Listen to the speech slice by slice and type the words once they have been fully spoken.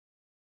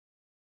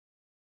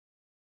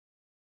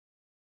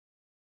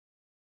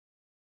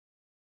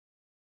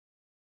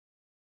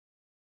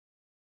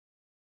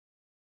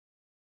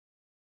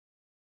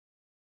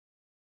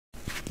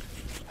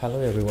Hello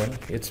everyone,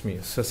 it's me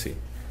Sasi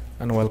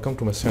and welcome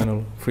to my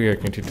channel Free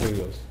Acne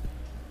Tutorials.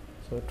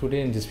 So today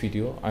in this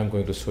video I'm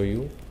going to show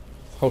you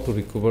how to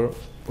recover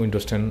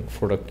Windows 10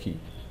 product key.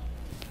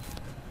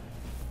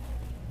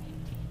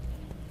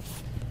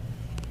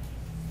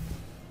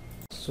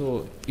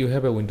 So you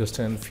have a Windows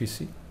 10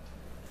 PC,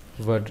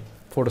 but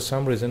for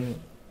some reason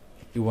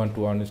you want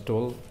to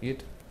uninstall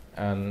it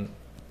and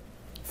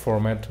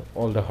format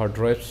all the hard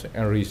drives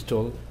and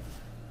reinstall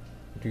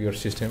to your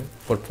system.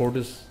 But for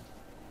this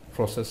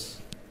process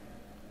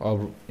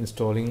of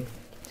installing,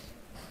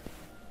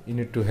 you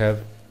need to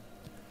have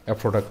a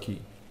product key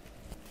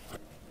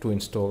to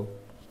install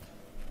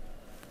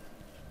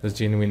the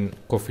genuine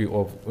copy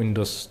of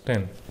Windows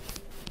 10.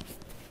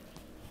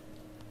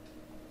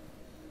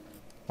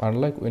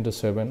 Unlike Windows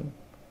 7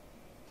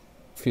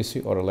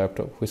 PC or a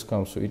laptop which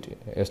comes with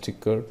a SD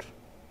card,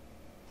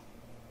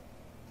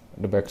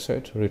 the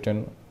backside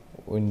written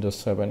Windows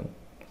 7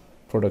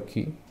 product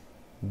key,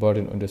 but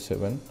in Windows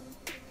 7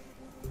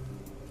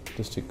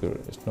 the sticker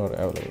is not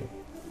available.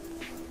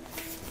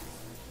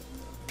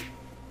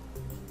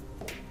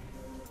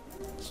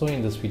 So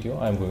in this video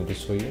I am going to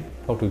show you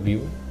how to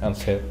view and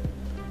save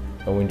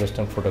a Windows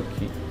 10 product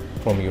key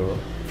from your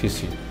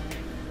PC.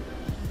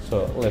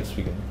 So let's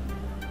begin.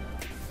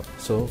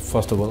 So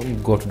first of all,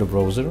 go to the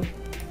browser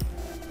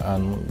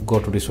and go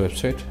to this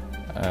website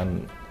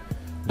and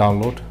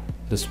download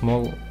the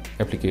small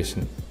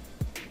application.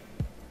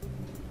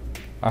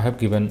 I have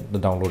given the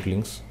download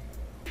links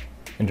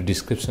in the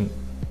description.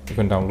 You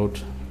can download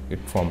it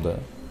from the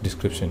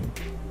description.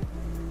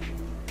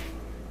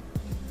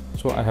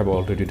 So I have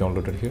already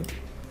downloaded here.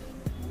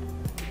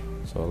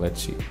 So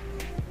let's see.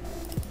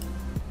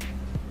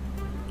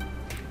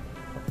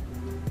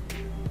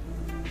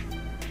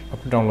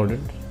 After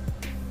downloaded,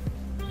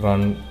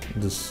 run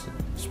this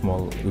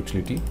small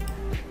utility.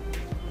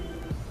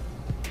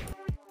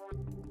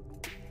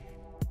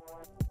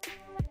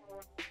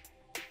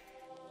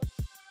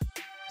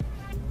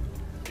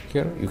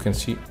 Here you can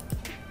see,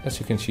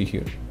 as you can see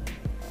here,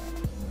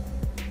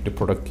 the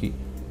product key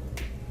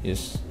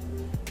is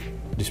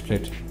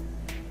displayed.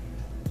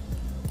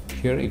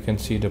 Here you can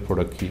see the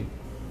product key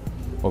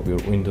of your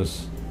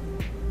Windows.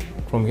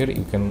 From here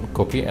you can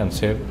copy and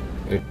save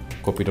it.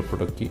 Copy the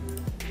product key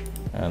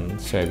and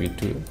save it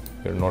to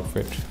your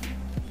notepad.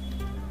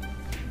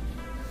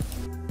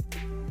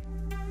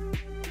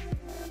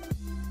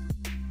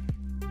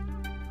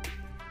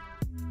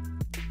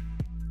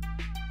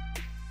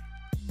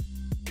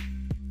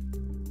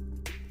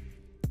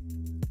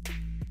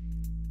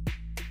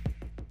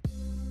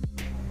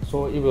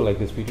 So if you like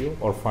this video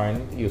or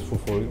find it useful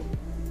for you,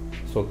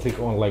 so click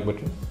on like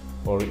button,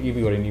 or if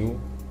you are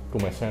new to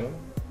my channel,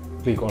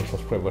 click on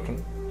subscribe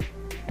button